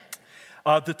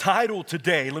The title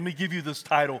today, let me give you this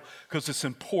title because it's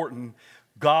important.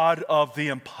 God of the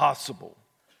impossible.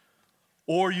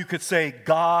 Or you could say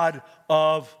God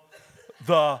of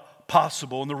the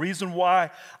possible. And the reason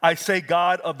why I say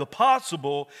God of the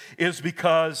possible is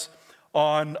because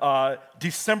on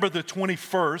December the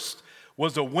 21st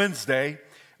was a Wednesday,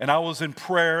 and I was in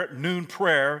prayer, noon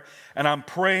prayer, and I'm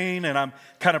praying, and I'm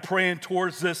kind of praying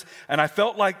towards this, and I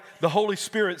felt like the Holy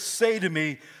Spirit say to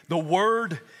me, the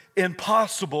word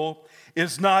impossible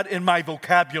is not in my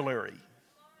vocabulary.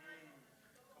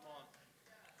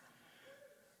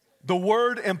 The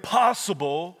word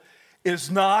impossible is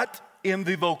not in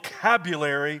the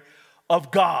vocabulary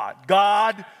of God.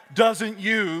 God doesn't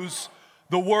use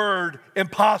the word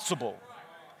impossible.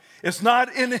 It's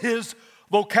not in his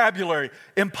vocabulary.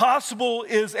 Impossible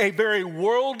is a very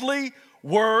worldly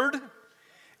word.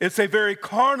 It's a very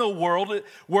carnal word.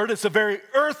 It's a very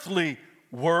earthly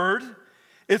word.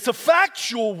 It's a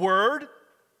factual word,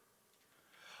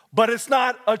 but it's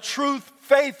not a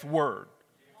truth-faith word.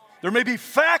 There may be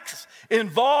facts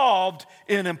involved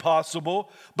in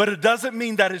impossible, but it doesn't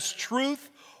mean that it's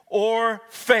truth or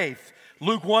faith.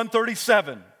 Luke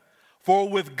 1:37, for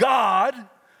with God,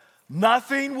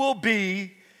 nothing will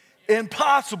be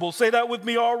impossible. Say that with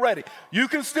me already. You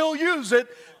can still use it.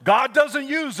 God doesn't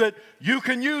use it. You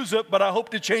can use it, but I hope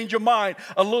to change your mind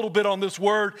a little bit on this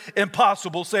word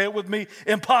impossible. Say it with me,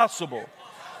 impossible.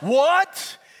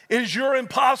 What is your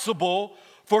impossible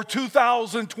for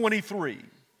 2023?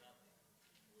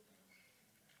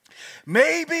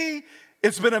 Maybe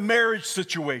it's been a marriage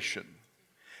situation.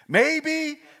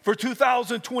 Maybe for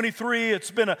 2023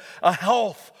 it's been a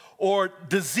health or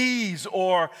disease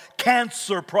or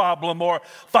cancer problem or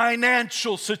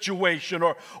financial situation,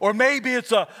 or maybe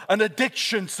it's an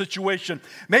addiction situation.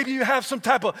 Maybe you have some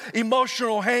type of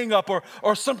emotional hang up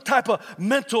or some type of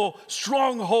mental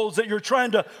strongholds that you're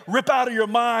trying to rip out of your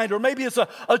mind, or maybe it's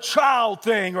a child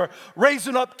thing or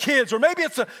raising up kids, or maybe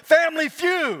it's a family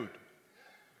feud,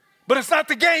 but it's not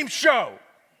the game show.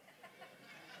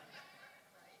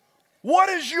 What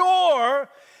is your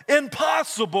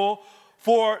impossible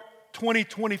for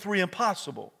 2023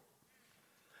 impossible?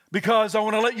 Because I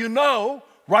want to let you know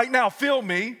right now, feel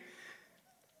me,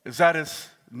 is that it's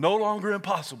no longer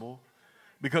impossible,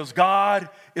 because God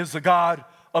is the God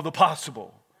of the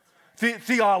possible.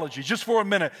 Theology, just for a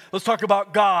minute. Let's talk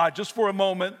about God just for a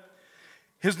moment.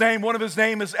 His name, one of his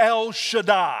names is El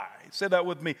Shaddai. Say that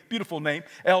with me. Beautiful name,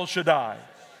 El Shaddai.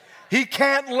 He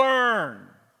can't learn.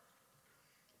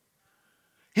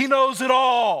 He knows it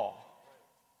all.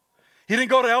 He didn't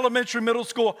go to elementary, middle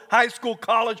school, high school,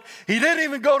 college. He didn't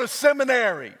even go to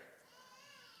seminary.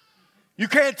 You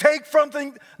can't take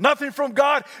nothing from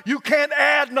God. You can't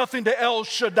add nothing to El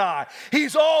Shaddai.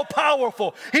 He's all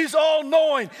powerful. He's all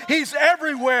knowing. He's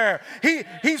everywhere.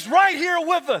 He's right here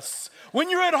with us. When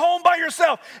you're at home by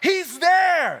yourself, he's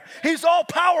there. He's all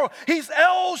powerful. He's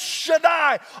El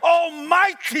Shaddai,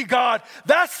 Almighty God.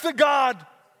 That's the God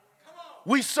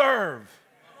we serve.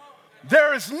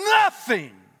 There is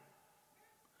nothing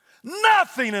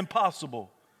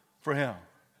impossible for him.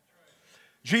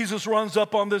 Jesus runs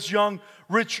up on this young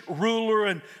rich ruler,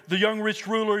 and the young rich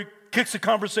ruler kicks the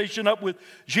conversation up with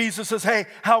Jesus, says, hey,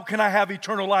 how can I have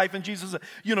eternal life? And Jesus says,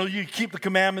 you keep the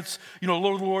commandments,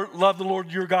 love the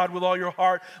Lord your God with all your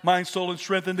heart, mind, soul, and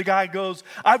strength. And the guy goes,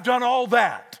 I've done all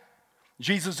that.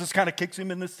 Jesus just kind of kicks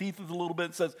him in the teeth a little bit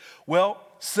and says, well,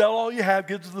 sell all you have,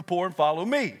 give to the poor, and follow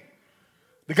me.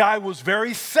 The guy was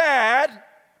very sad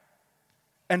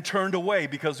and turned away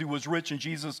because he was rich, and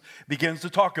Jesus begins to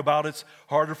talk about it's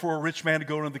harder for a rich man to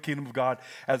go into the kingdom of God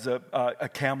as a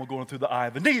camel going through the eye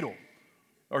of a needle.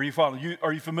 Are you following?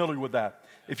 Are you familiar with that?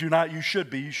 If you're not, you should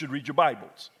be. You should read your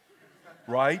Bibles,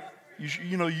 right? You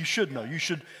should know. You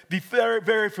should be very,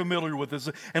 very familiar with this.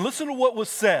 And listen to what was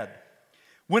said.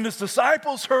 When his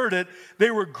disciples heard it, they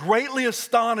were greatly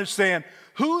astonished, saying,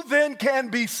 who then can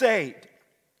be saved?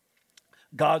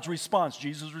 God's response,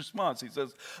 Jesus' response, he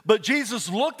says, but Jesus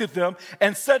looked at them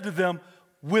and said to them,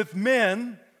 with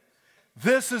men,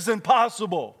 this is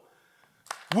impossible.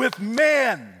 With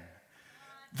men,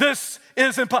 this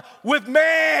is impossible. With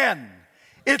man,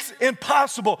 it's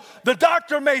impossible. The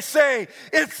doctor may say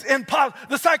it's impossible.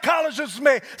 The psychologist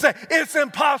may say it's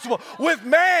impossible. With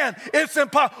man, it's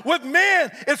impossible. With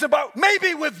men, it's impossible.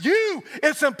 Maybe with you,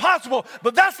 it's impossible,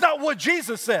 but that's not what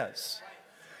Jesus says.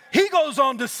 He goes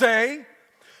on to say,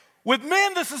 with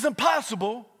men, this is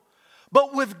impossible,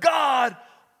 but with God,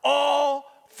 all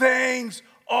things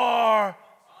are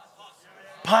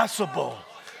possible.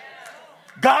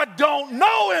 God don't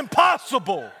know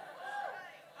impossible.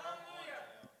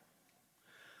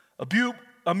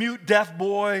 A mute deaf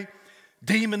boy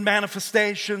demon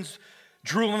manifestations,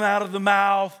 drooling out of the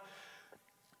mouth.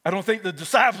 I don't think the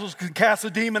disciples can cast a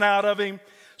demon out of him,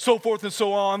 so forth and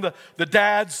so on. The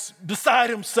dad's beside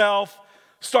himself,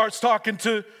 starts talking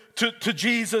to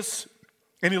Jesus,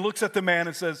 and he looks at the man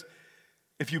and says,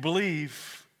 if you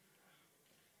believe,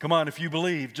 come on, if you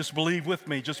believe, just believe with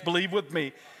me, just believe with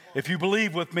me. If you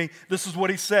believe with me, this is what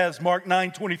he says, Mark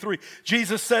 9:23.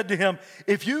 Jesus said to him,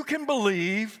 if you can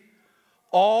believe,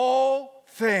 all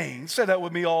things, say that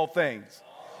with me, all things.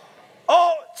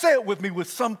 Oh, say it with me with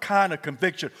some kind of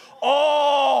conviction.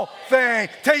 All things.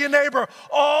 Tell your neighbor,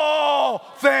 all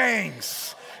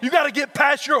things. You got to get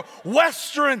past your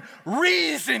Western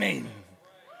reasoning.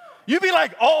 You be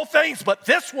like, all things, but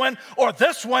this one, or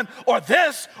this one, or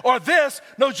this, or this.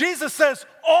 No, Jesus says,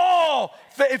 all.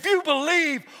 If you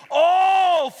believe,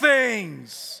 all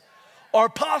things are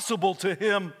possible to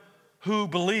him who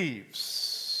believes.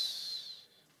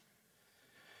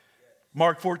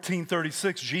 Mark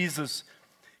 14:36, Jesus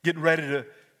getting ready to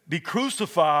be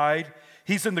crucified.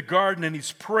 He's in the garden and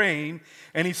he's praying,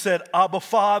 and he said, Abba,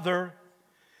 Father.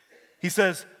 He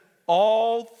says,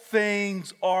 all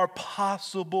things are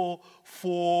possible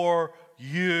for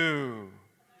you.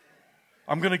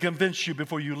 I'm going to convince you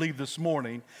before you leave this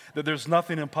morning that there's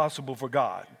nothing impossible for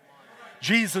God.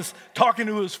 Jesus talking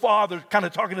to his Father, kind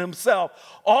of talking to himself.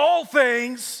 All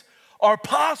things are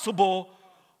possible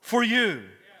for you.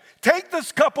 Take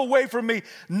this cup away from me.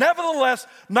 Nevertheless,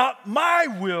 not my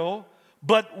will,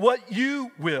 but what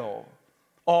you will.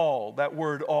 All, that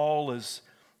word all is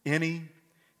any.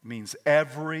 It means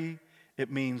every,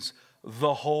 it means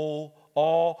the whole,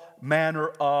 all manner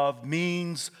of,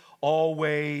 means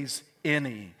always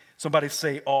any. Somebody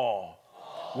say all.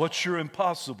 What's your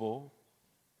impossible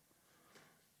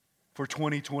for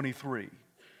 2023?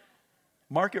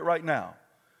 Mark it right now.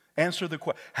 Answer the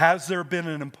question. Has there been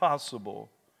an impossible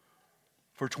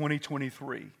for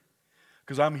 2023?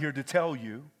 Because I'm here to tell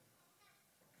you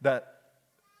that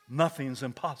nothing's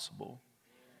impossible.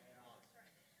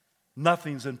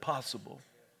 Nothing's impossible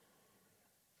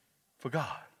for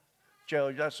God.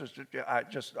 Joe, that's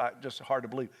just hard to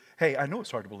believe. Hey, I know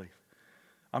it's hard to believe.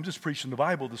 I'm just preaching the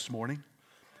Bible this morning,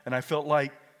 and I felt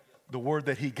like the word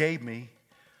that he gave me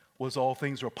was all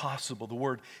things are possible. The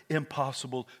word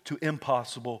impossible to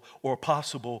impossible, or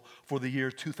possible for the year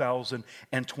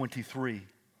 2023.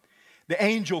 The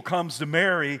angel comes to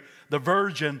Mary, the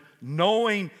virgin,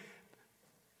 knowing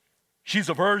she's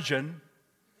a virgin.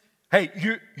 Hey,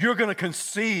 you're going to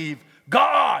conceive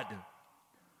God.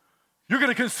 You're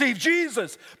going to conceive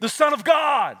Jesus, the Son of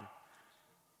God,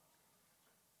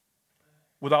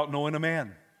 without knowing a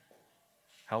man.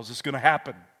 How's this going to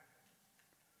happen?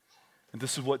 And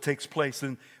this is what takes place.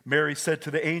 And Mary said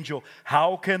to the angel,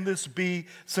 how can this be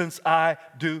since I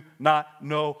do not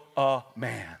know a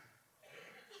man?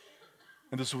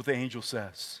 And this is what the angel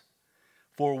says.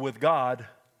 For with God,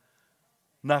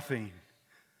 nothing.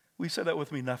 Will you say that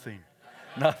with me? Nothing.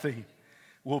 Nothing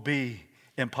will be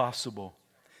impossible.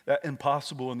 That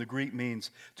impossible in the Greek means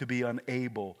to be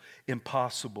unable,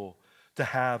 impossible, to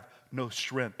have no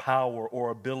strength, power,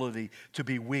 or ability, to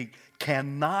be weak,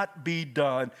 cannot be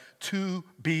done, to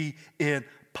be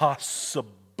impossible.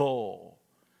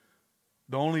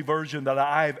 The only version that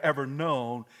I've ever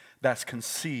known that's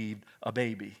conceived a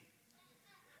baby.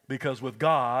 Because with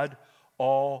God,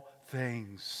 all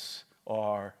things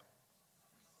are.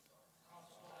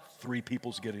 Three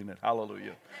people's getting it.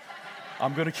 Hallelujah.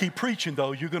 I'm going to keep preaching,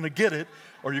 though. You're going to get it,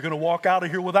 or you're going to walk out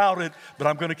of here without it. But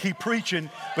I'm going to keep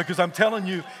preaching because I'm telling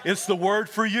you, it's the word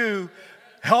for you.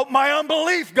 Help my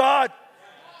unbelief, God.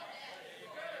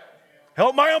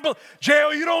 Help my unbelief.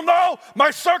 J.O., you don't know my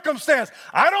circumstance.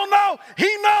 I don't know.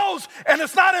 He knows, and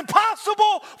it's not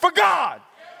impossible for God.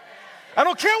 I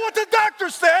don't care what the doctor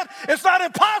said. It's not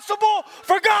impossible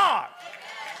for God.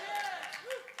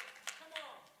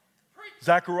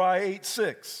 Zechariah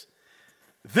 8:6.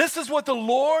 This is what the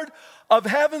Lord of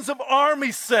heavens of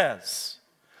armies says.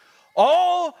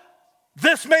 All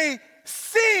this may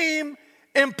seem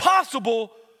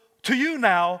impossible to you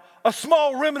now, a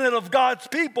small remnant of God's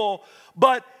people,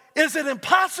 but is it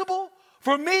impossible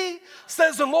for me,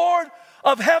 says the Lord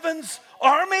of heaven's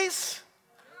armies?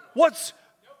 What's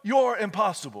your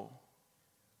impossible?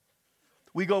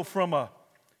 We go from a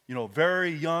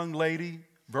very young lady,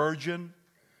 virgin,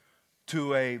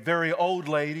 to a very old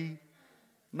lady,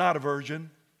 not a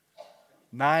virgin,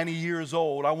 90 years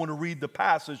old. I want to read the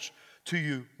passage to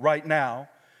you right now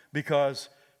because,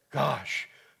 gosh,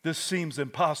 this seems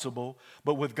impossible,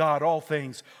 but with God all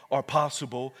things are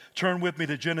possible. Turn with me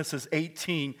to Genesis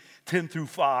 18, 10 through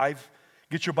 5.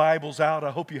 Get your Bibles out.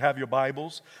 I hope you have your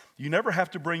Bibles. You never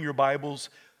have to bring your Bibles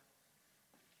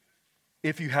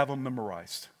if you have them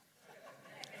memorized.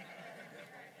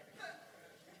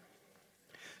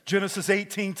 Genesis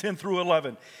 18:10 through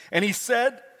 11. And he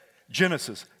said,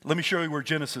 Genesis. Let me show you where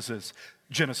Genesis is.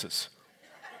 Genesis.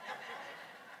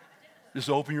 Just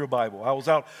open your Bible. I was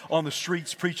out on the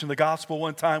streets preaching the gospel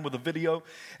one time with a video,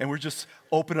 and we're just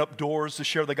opening up doors to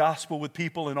share the gospel with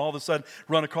people, and all of a sudden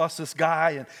run across this guy,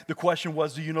 and the question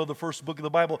was, do you know the first book of the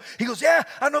Bible? He goes, yeah,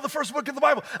 I know the first book of the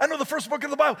Bible. I know the first book of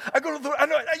the Bible.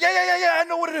 I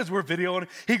know what it is. We're videoing it.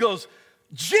 He goes,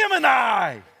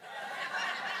 Gemini.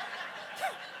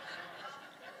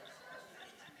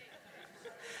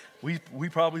 We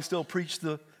probably still preach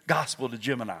the gospel to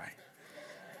Gemini.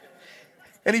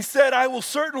 And he said, I will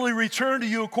certainly return to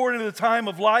you according to the time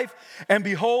of life. And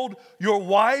behold, your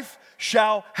wife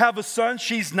shall have a son.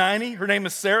 She's 90. Her name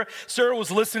is Sarah. Sarah was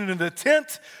listening in the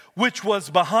tent, which was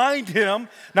behind him.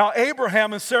 Now,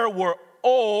 Abraham and Sarah were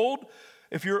old.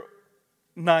 If you're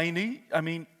 90,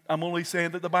 I'm only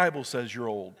saying that the Bible says you're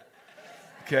old.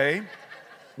 Okay?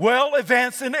 Well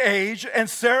advanced in age, and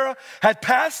Sarah had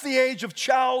passed the age of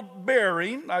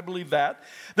childbearing. I believe that.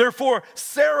 Therefore,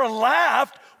 Sarah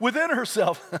laughed within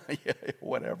herself. Yeah,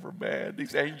 whatever, man.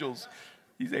 These angels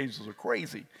are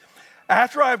crazy.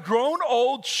 After I have grown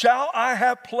old, shall I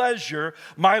have pleasure,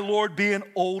 my Lord being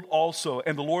old also?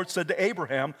 And the Lord said to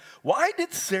Abraham, why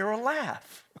did Sarah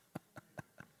laugh?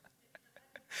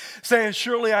 Saying,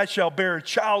 surely I shall bear a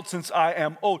child since I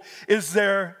am old. Is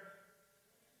there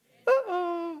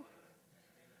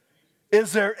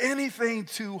anything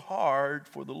too hard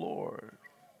for the Lord?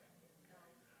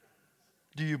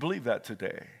 Do you believe that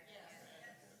today?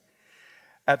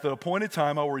 At the appointed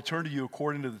time, I will return to you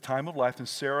according to the time of life, and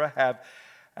Sarah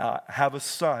have a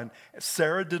son.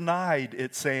 Sarah denied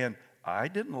it, saying, I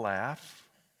didn't laugh.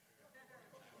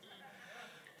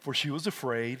 For she was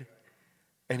afraid.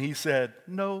 And he said,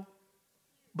 no,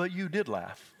 but you did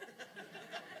laugh.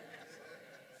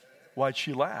 Why'd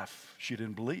she laugh? She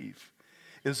didn't believe.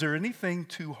 Is there anything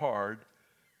too hard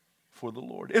for the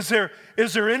Lord? Is there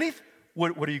any?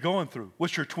 What are you going through?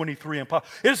 What's your 23 and pop?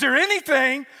 Is there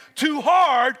anything too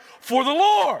hard for the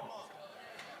Lord?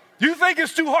 You think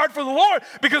it's too hard for the Lord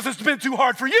because it's been too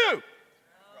hard for you.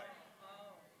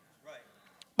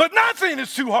 But nothing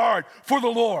is too hard for the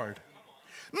Lord.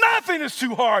 Nothing is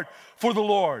too hard for the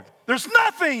Lord. There's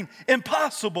nothing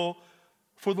impossible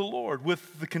for the Lord.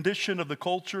 With the condition of the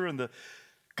culture and the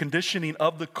conditioning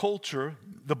of the culture,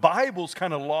 the Bible's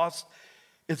kind of lost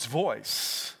its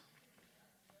voice.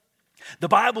 The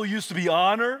Bible used to be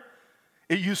honored.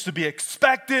 It used to be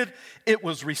expected. It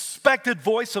was respected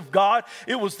voice of God.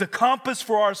 It was the compass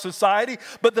for our society.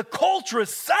 But the culture has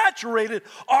saturated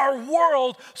our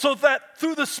world so that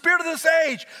through the spirit of this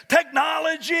age,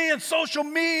 technology and social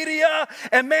media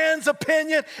and man's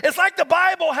opinion, it's like the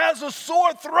Bible has a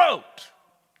sore throat.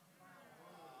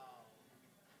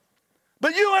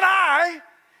 But you and I,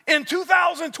 in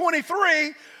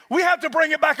 2023, we have to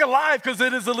bring it back alive because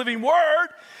it is a living word.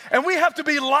 And we have to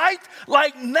be light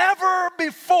like never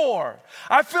before.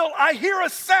 I hear a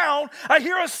sound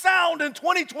in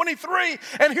 2023,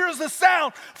 and here's the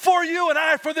sound for you and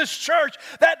I, for this church,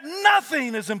 that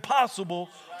nothing is impossible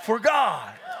for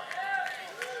God.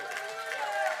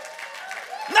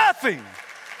 Nothing.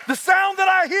 The sound that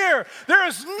I hear, there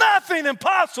is nothing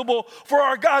impossible for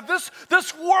our God.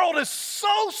 This world is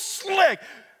so slick.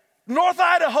 North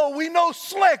Idaho, we know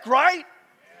slick, right?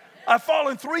 I've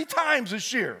fallen 3 times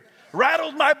this year.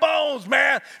 Rattled my bones,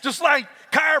 man. Just like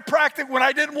chiropractic when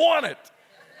I didn't want it.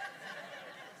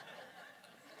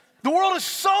 The world is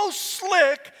so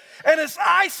slick and it's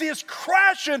icy, it's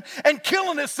crashing and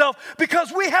killing itself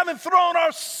because we haven't thrown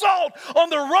our salt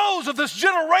on the roads of this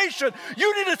generation.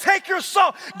 You need to take your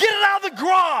salt, get it out of the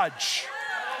garage.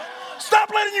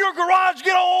 Stop letting your garage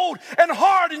get old and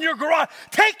hard in your garage.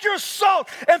 Take your salt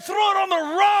and throw it on the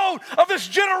road of this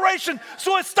generation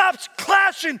so it stops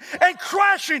clashing and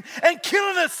crashing and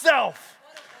killing itself.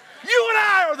 You and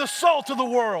I are the salt of the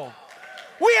world.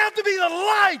 We have to be the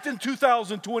light in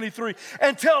 2023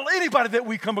 and tell anybody that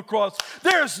we come across,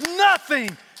 there's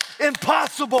nothing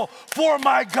impossible for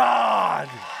my God.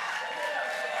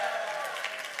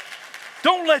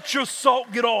 Don't let your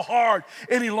salt get all hard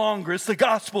any longer. It's the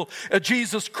gospel of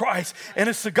Jesus Christ, and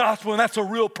it's the gospel, and that's a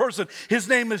real person. His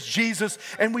name is Jesus,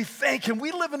 and we thank him.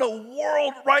 We live in a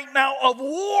world right now of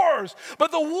wars,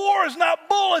 but the war is not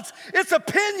bullets. It's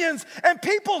opinions and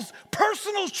people's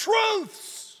personal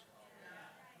truths.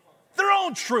 Their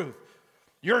own truth.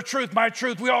 Your truth, my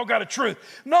truth, we all got a truth.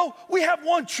 No, we have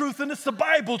one truth, and it's the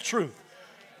Bible truth.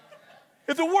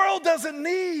 If the world doesn't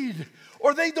need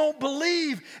or they don't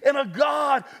believe in a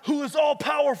God who is all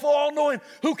powerful, all knowing,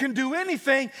 who can do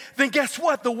anything, then guess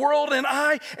what? The world and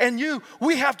I and you,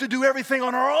 we have to do everything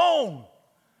on our own.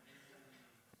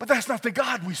 But that's not the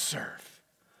God we serve.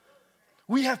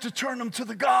 We have to turn them to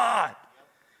the God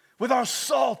with our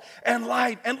salt and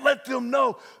light and let them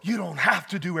know you don't have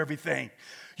to do everything.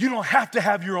 You don't have to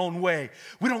have your own way.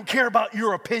 We don't care about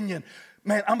your opinion.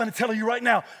 Man, I'm going to tell you right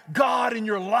now, God in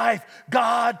your life,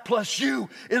 God plus you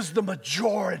is the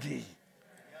majority.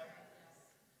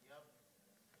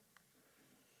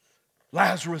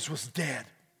 Lazarus was dead.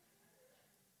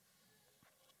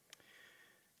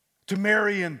 To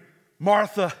Mary and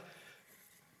Martha,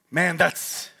 man,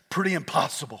 that's pretty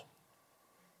impossible.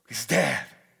 He's dead.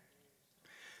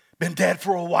 Been dead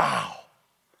for a while.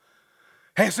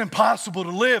 Hey, it's impossible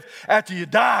to live after you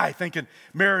die, thinking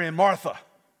Mary and Martha.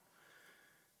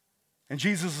 And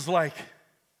Jesus is like,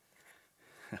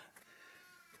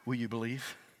 will you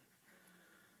believe?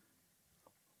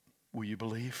 Will you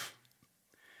believe?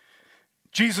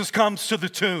 Jesus comes to the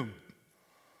tomb.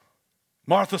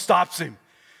 Martha stops him.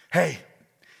 Hey,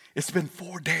 it's been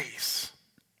 4 days.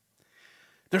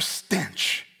 There's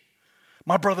stench.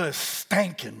 My brother is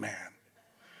stinking, man.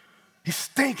 He's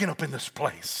stinking up in this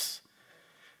place.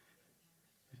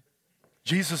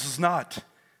 Jesus is not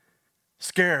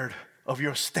scared of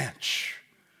your stench.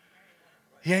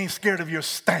 He ain't scared of your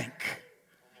stank.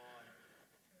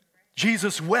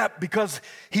 Jesus wept because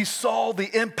he saw the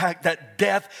impact that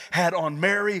death had on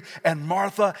Mary and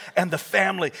Martha and the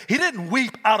family. He didn't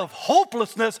weep out of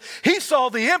hopelessness. He saw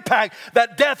the impact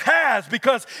that death has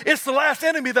because it's the last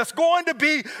enemy that's going to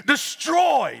be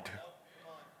destroyed.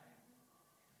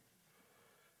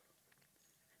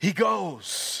 He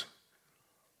goes.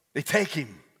 They take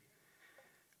him.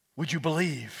 Would you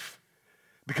believe?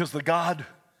 Because the God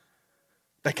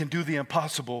that can do the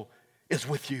impossible is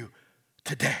with you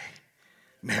today.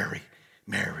 Mary,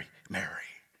 Mary, Mary.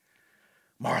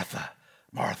 Martha,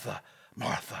 Martha,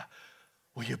 Martha.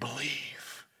 Will you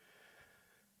believe?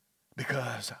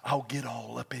 Because I'll get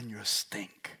all up in your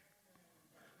stink.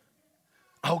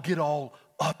 I'll get all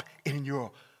up in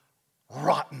your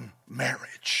rotten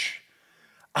marriage.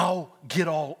 I'll get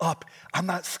all up. I'm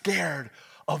not scared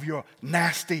of your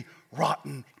nasty,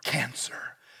 rotten cancer.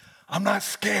 I'm not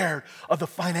scared of the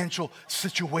financial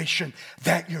situation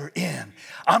that you're in.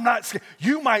 I'm not scared.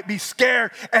 You might be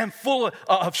scared and full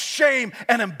of shame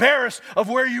and embarrassed of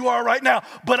where you are right now,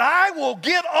 but I will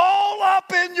get all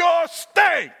up in your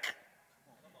stink.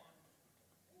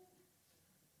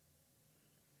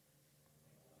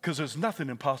 Because there's nothing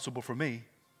impossible for me.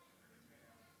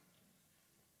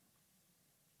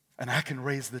 And I can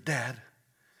raise the dead.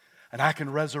 And I can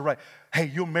resurrect. Hey,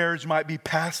 your marriage might be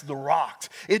past the rocks.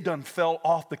 It done fell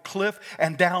off the cliff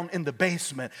and down in the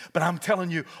basement. But I'm telling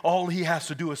you, all he has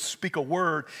to do is speak a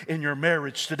word in your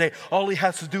marriage today. All he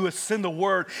has to do is send a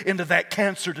word into that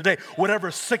cancer today.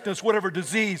 Whatever sickness, whatever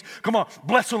disease. Come on,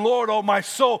 bless the Lord, oh my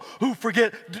soul,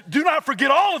 do not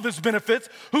forget all of his benefits,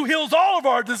 who heals all of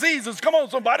our diseases. Come on,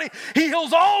 somebody. He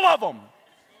heals all of them.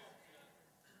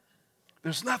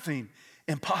 There's nothing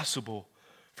impossible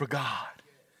for God.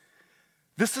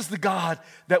 This is the God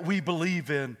that we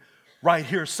believe in right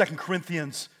here, 2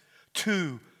 Corinthians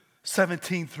 2,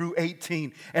 17 through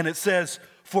 18. And it says,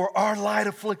 for our light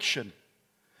affliction,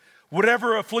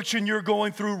 whatever affliction you're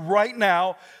going through right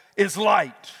now is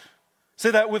light. Say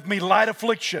that with me, light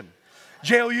affliction.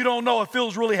 Jail, you don't know, it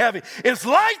feels really heavy. It's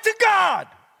light to God.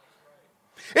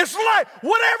 It's light.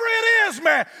 Whatever it is,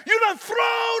 man, you done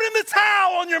thrown in the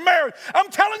towel on your marriage.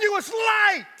 I'm telling you, it's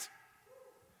light.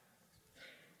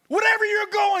 Whatever you're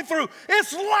going through,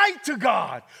 it's light to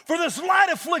God. For this light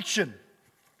affliction,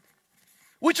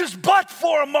 which is but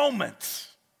for a moment,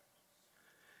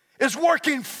 is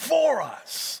working for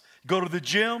us. Go to the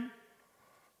gym,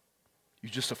 you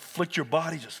just afflict your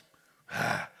body, just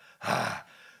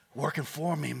working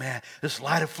for me, man. This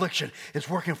light affliction is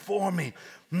working for me.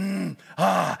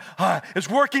 It's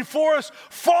working for us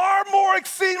far more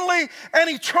exceedingly an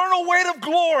eternal weight of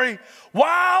glory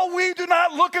while we do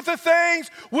not look at the things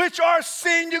which are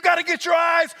seen. You got to get your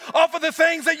eyes off of the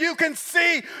things that you can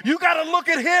see. You got to look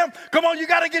at him. Come on, you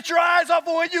got to get your eyes off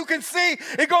of what you can see.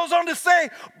 It goes on to say,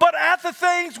 but at the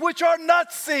things which are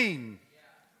not seen.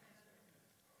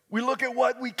 We look at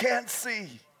what we can't see.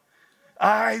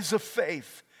 Eyes of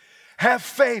faith. Have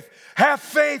faith. Have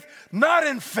faith, not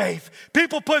in faith.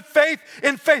 People put faith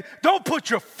in faith. Don't put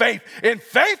your faith in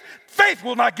faith. Faith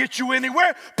will not get you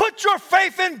anywhere. Put your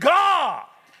faith in God.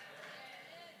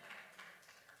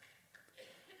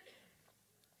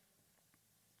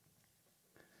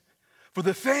 For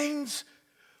the things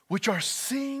which are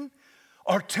seen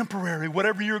are temporary.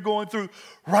 Whatever you're going through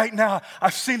right now,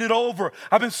 I've seen it over.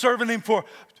 I've been serving him for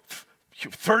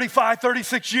 35,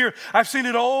 36 years. I've seen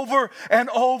it over and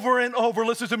over and over.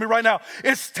 Listen to me right now.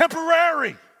 It's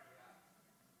temporary.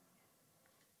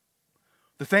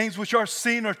 The things which are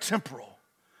seen are temporal,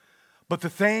 but the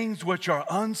things which are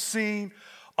unseen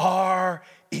are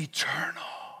eternal.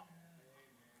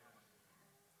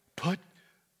 Put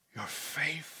your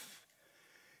faith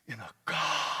in a God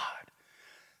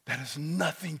that is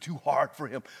nothing too hard for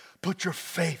him. Put your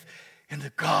faith in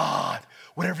the God.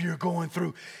 Whatever you're going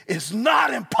through is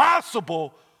not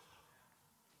impossible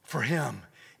for him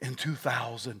in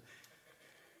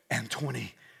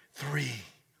 2023.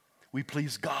 We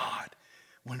please God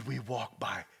when we walk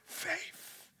by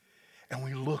faith and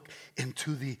we look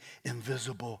into the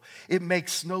invisible. It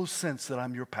makes no sense that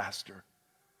I'm your pastor.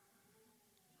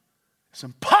 It's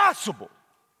impossible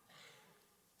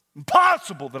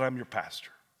that I'm your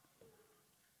pastor.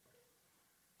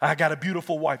 I got a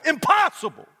beautiful wife.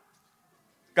 Impossible.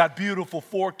 Got beautiful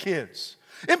 4 kids.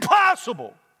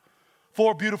 Impossible.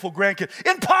 4 beautiful grandkids.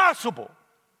 Impossible.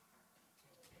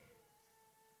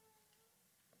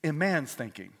 In man's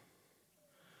thinking.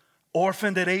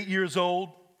 Orphaned at 8 years old.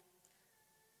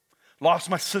 Lost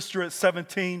my sister at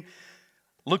 17.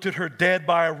 Looked at her dead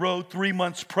by a road, 3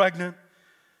 months pregnant.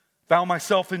 Found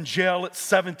myself in jail at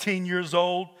 17 years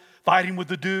old, fighting with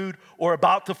the dude or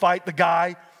about to fight the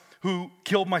guy who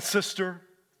killed my sister.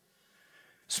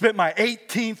 Spent my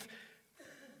 18th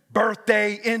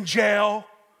birthday in jail.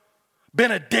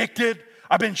 Been addicted.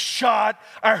 I've been shot.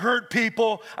 I hurt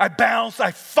people. I bounced.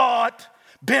 I fought.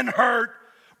 Been hurt.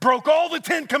 Broke all the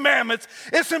 10 commandments.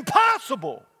 It's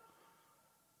impossible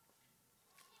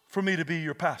for me to be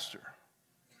your pastor.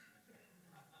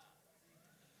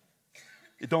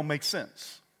 It don't make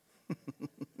sense.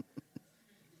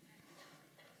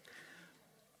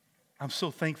 I'm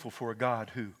so thankful for a God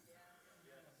who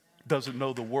doesn't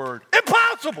know the word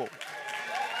impossible.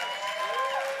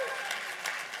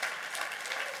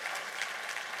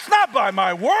 It's not by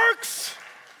my works.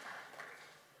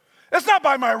 It's not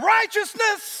by my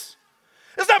righteousness.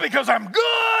 It's not because I'm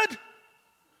good.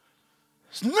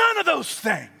 It's none of those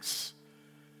things.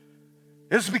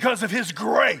 It's because of his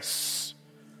grace,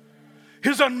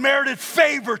 his unmerited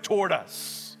favor toward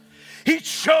us. He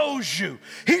chose you.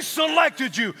 He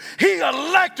selected you. He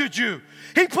elected you.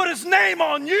 He put his name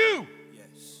on you.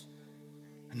 Yes.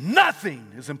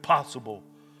 Nothing is impossible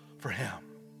for him.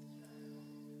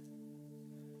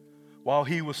 While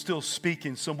he was still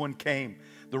speaking, someone came,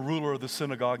 the ruler of the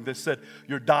synagogue, and they said,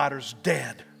 your daughter's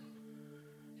dead.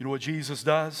 You know what Jesus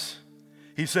does?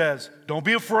 He says, don't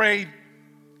be afraid.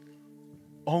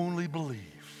 Only believe.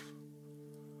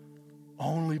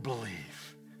 Only believe.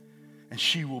 And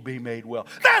she will be made well.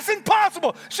 That's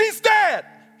impossible. She's dead.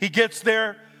 He gets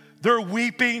there. They're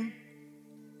weeping.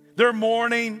 They're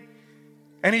mourning.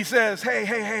 And he says,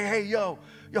 hey, yo,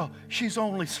 she's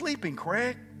only sleeping,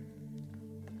 Craig.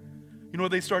 You know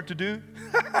what they start to do?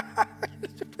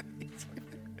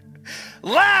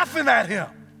 Laughing at him.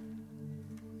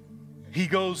 He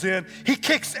goes in. He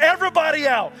kicks everybody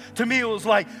out. To me, it was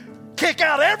like, kick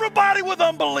out everybody with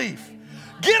unbelief.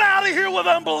 Get out of here with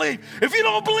unbelief. If you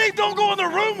don't believe, don't go in the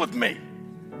room with me.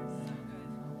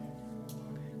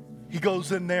 He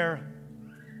goes in there,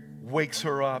 wakes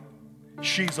her up.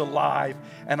 She's alive.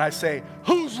 And I say,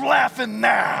 who's laughing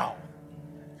now?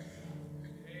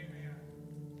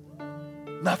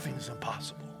 Nothing is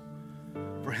impossible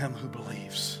for him who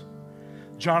believes.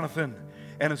 Jonathan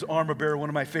and his armor bearer, one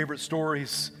of my favorite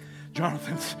stories.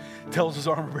 Jonathan tells his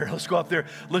armor bearer, let's go out there.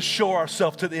 Let's show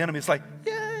ourselves to the enemy. It's like,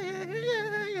 yeah.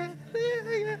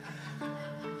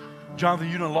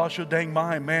 Jonathan, you done lost your dang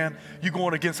mind, man. You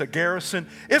going against a garrison.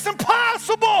 It's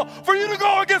impossible for you to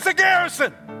go against a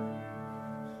garrison.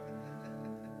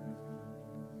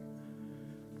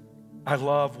 I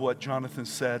love what Jonathan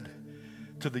said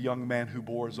to the young man who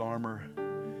bore his armor.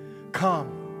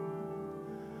 Come,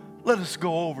 let us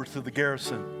go over to the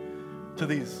garrison, to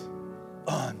these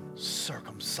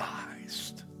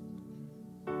uncircumcised.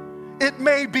 It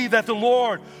may be that the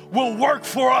Lord will work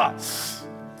for us.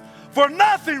 For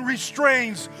nothing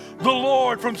restrains the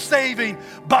Lord from saving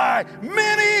by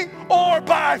many or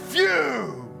by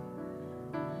few.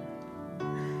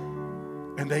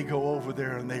 And they go over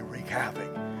there and they wreak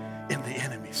havoc in the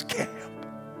enemy's camp.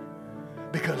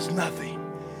 Because nothing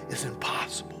is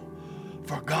impossible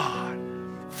for God.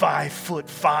 5'5",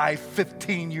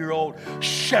 15-year-old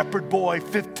shepherd boy,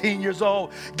 15 years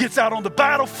old, gets out on the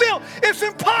battlefield. It's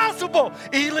impossible.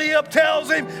 Eliab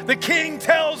tells him, the king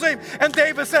tells him, and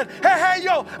David said, hey,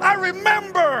 I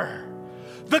remember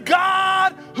the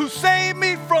God who saved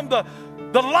me from the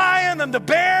the lion and the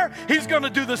bear, he's going to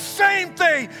do the same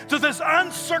thing to this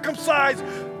uncircumcised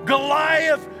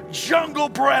Goliath jungle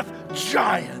breath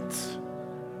giant.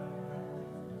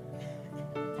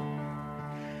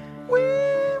 We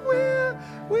will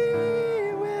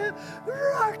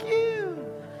rock you.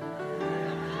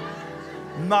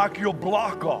 Knock your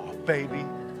block off, baby.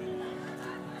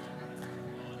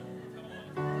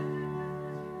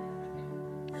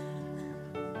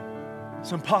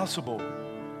 It's impossible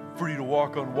for you to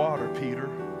walk on water, Peter.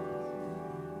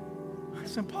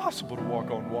 It's impossible to walk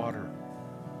on water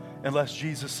unless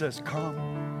Jesus says, come.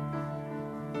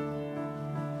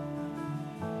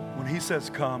 When he says,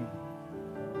 come,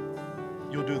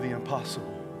 you'll do the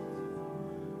impossible.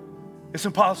 It's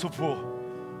impossible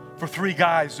for three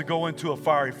guys to go into a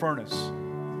fiery furnace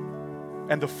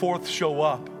and the fourth show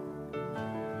up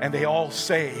and they all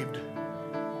saved.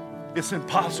 It's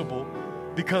impossible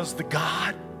because the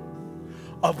God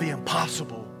of the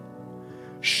impossible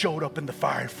showed up in the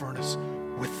fiery furnace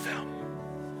with them.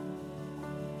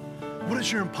 What is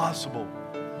your impossible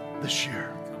this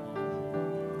year?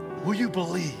 Will you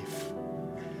believe?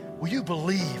 Will you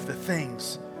believe that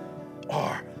things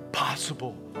are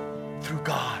possible through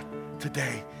God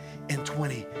today in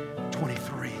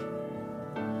 2023?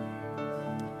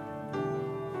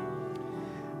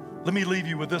 Let me leave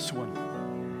you with this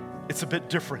one. It's a bit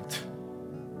different.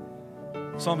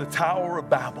 It's on the Tower of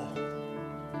Babel.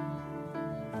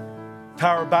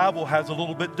 Tower of Babel has a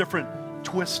little bit different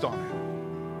twist on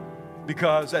it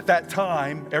because at that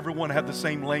time, everyone had the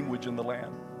same language in the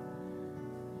land.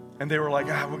 And they were like,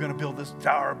 we're going to build this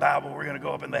Tower of Babel. We're going to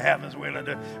go up in the heavens.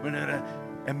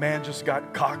 And man just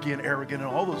got cocky and arrogant and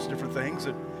all those different things.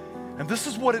 And this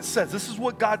is what it says. This is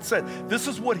what God said. This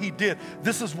is what he did.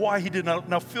 This is why he did.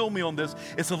 Now feel me on this.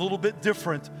 It's a little bit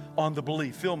different on the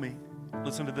belief. Feel me.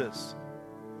 Listen to this.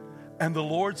 And the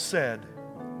Lord said,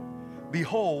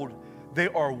 behold, they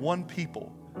are one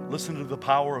people. Listen to the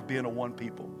power of being a one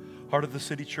people. Heart of the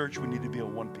City Church, we need to be a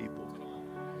one people.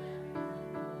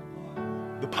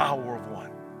 The power of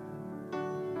one.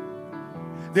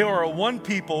 They are a one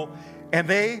people and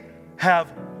they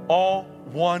have all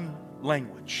one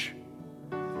language.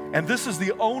 And this is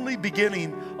the only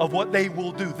beginning of what they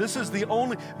will do. This is the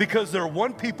only, because they're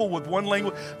one people with one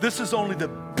language, this is only the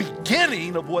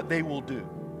beginning of what they will do.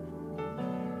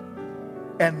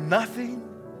 And nothing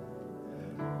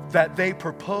that they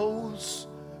propose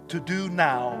to do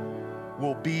now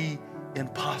will be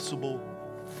impossible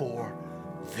for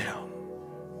them.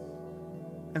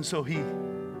 And so he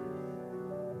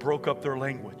broke up their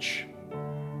language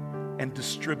and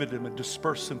distributed them and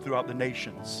dispersed them throughout the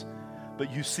nations.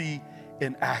 But you see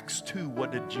in Acts 2,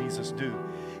 what did Jesus do?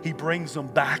 He brings them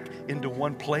back into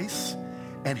one place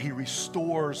and he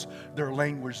restores their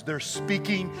language. They're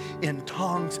speaking in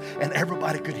tongues and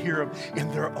everybody could hear them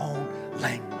in their own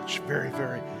language. Very,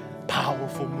 very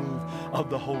powerful move of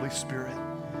the Holy Spirit.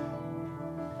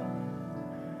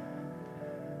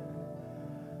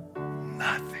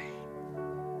 Nothing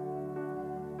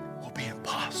will be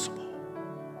impossible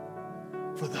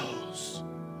for those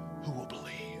who will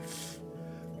believe.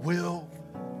 Will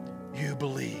you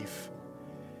believe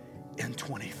in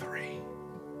 23?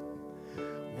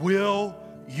 Will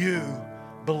you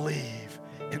believe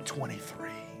in 23?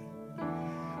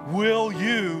 Will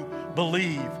you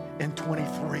believe in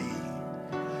 23?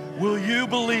 Will you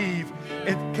believe?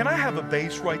 And can I have a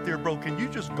bass right there, bro? Can you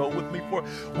just go with me for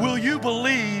it? Will you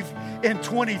believe in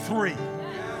 23?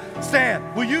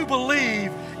 Stan, will you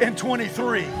believe in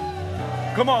 23?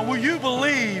 Come on, will you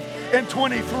believe in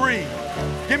 23?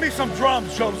 Give me some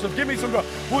drums, Joseph. Give me some drums.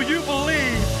 Will you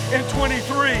believe in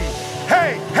 23?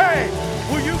 Hey, hey,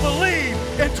 will you believe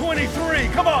in 23?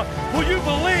 Come on. Will you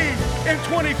believe in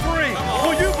 23?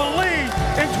 Will you believe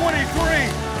in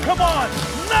 23? Come on.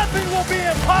 Nothing will be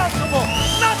impossible.